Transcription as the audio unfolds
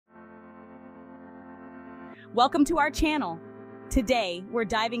Welcome to our channel. Today, we're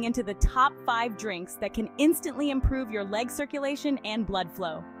diving into the top 5 drinks that can instantly improve your leg circulation and blood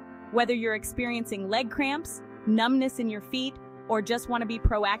flow. Whether you're experiencing leg cramps, numbness in your feet, or just want to be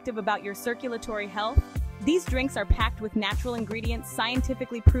proactive about your circulatory health, these drinks are packed with natural ingredients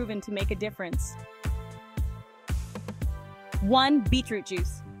scientifically proven to make a difference. 1. Beetroot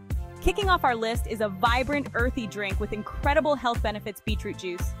Juice. Kicking off our list is a vibrant, earthy drink with incredible health benefits. Beetroot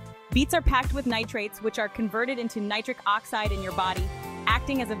juice. Beets are packed with nitrates, which are converted into nitric oxide in your body,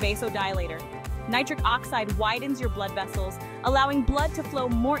 acting as a vasodilator. Nitric oxide widens your blood vessels, allowing blood to flow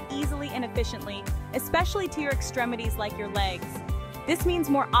more easily and efficiently, especially to your extremities like your legs. This means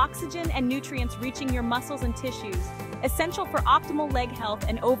more oxygen and nutrients reaching your muscles and tissues, essential for optimal leg health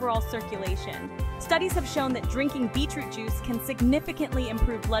and overall circulation. Studies have shown that drinking beetroot juice can significantly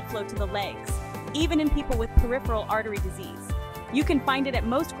improve blood flow to the legs, even in people with peripheral artery disease. You can find it at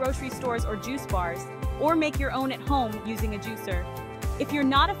most grocery stores or juice bars, or make your own at home using a juicer. If you're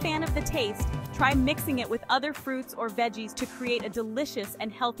not a fan of the taste, try mixing it with other fruits or veggies to create a delicious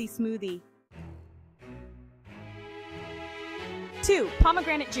and healthy smoothie. 2.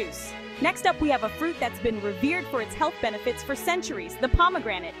 Pomegranate Juice. Next up, we have a fruit that's been revered for its health benefits for centuries, the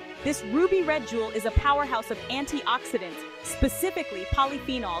pomegranate. This ruby red jewel is a powerhouse of antioxidants, specifically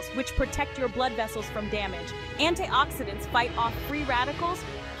polyphenols, which protect your blood vessels from damage. Antioxidants fight off free radicals,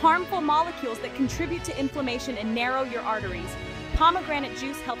 harmful molecules that contribute to inflammation and narrow your arteries. Pomegranate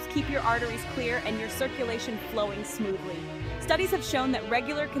juice helps keep your arteries clear and your circulation flowing smoothly. Studies have shown that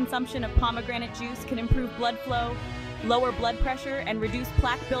regular consumption of pomegranate juice can improve blood flow, lower blood pressure, and reduce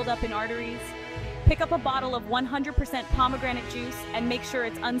plaque buildup in arteries. Pick up a bottle of 100% pomegranate juice and make sure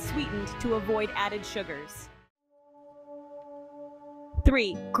it's unsweetened to avoid added sugars.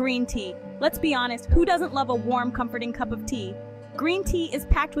 3. Green tea. Let's be honest, who doesn't love a warm, comforting cup of tea? Green tea is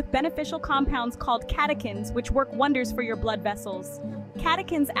packed with beneficial compounds called catechins, which work wonders for your blood vessels.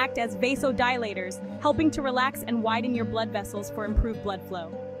 Catechins act as vasodilators, helping to relax and widen your blood vessels for improved blood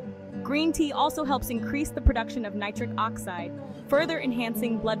flow. Green tea also helps increase the production of nitric oxide, further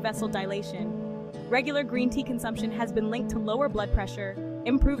enhancing blood vessel dilation. Regular green tea consumption has been linked to lower blood pressure,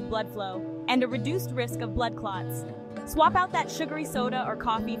 improved blood flow, and a reduced risk of blood clots. Swap out that sugary soda or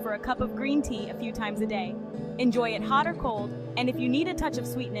coffee for a cup of green tea a few times a day. Enjoy it hot or cold, and if you need a touch of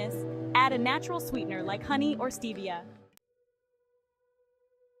sweetness, add a natural sweetener like honey or stevia.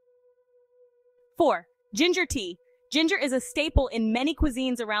 4. Ginger tea. Ginger is a staple in many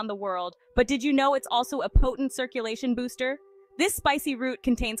cuisines around the world, but did you know it's also a potent circulation booster? This spicy root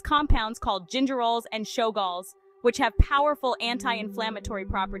contains compounds called gingerols and shogols, which have powerful anti-inflammatory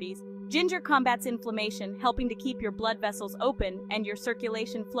properties. Ginger combats inflammation, helping to keep your blood vessels open and your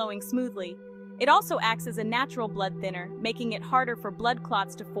circulation flowing smoothly. It also acts as a natural blood thinner, making it harder for blood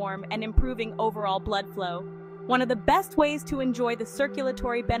clots to form and improving overall blood flow. One of the best ways to enjoy the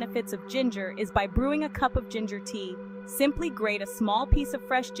circulatory benefits of ginger is by brewing a cup of ginger tea. Simply grate a small piece of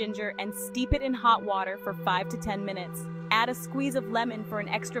fresh ginger and steep it in hot water for 5 to 10 minutes. Add a squeeze of lemon for an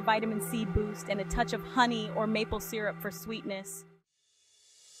extra vitamin C boost and a touch of honey or maple syrup for sweetness.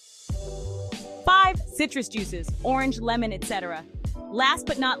 5. Citrus juices, orange, lemon, etc. Last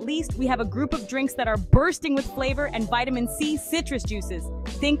but not least, we have a group of drinks that are bursting with flavor and vitamin C. Citrus juices.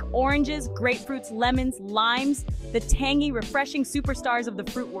 Think oranges, grapefruits, lemons, limes, the tangy, refreshing superstars of the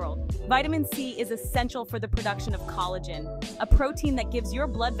fruit world. Vitamin C is essential for the production of collagen, a protein that gives your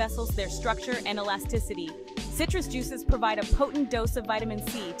blood vessels their structure and elasticity. Citrus juices provide a potent dose of vitamin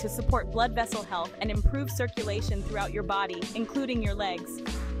C to support blood vessel health and improve circulation throughout your body, including your legs.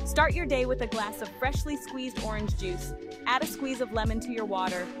 Start your day with a glass of freshly squeezed orange juice, add a squeeze of lemon to your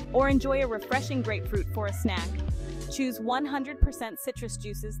water, or enjoy a refreshing grapefruit for a snack. Choose 100% citrus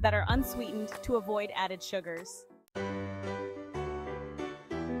juices that are unsweetened to avoid added sugars.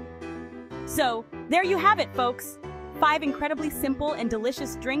 So, there you have it, folks! 5 incredibly simple and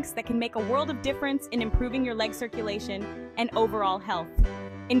delicious drinks that can make a world of difference in improving your leg circulation and overall health.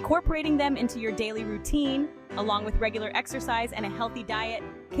 Incorporating them into your daily routine, along with regular exercise and a healthy diet,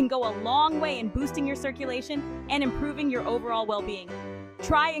 can go a long way in boosting your circulation and improving your overall well-being.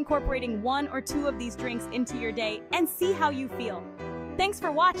 Try incorporating 1 or 2 of these drinks into your day and see how you feel. Thanks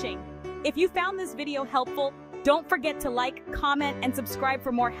for watching. If you found this video helpful, don't forget to like, comment, and subscribe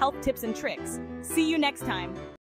for more health tips and tricks. See you next time.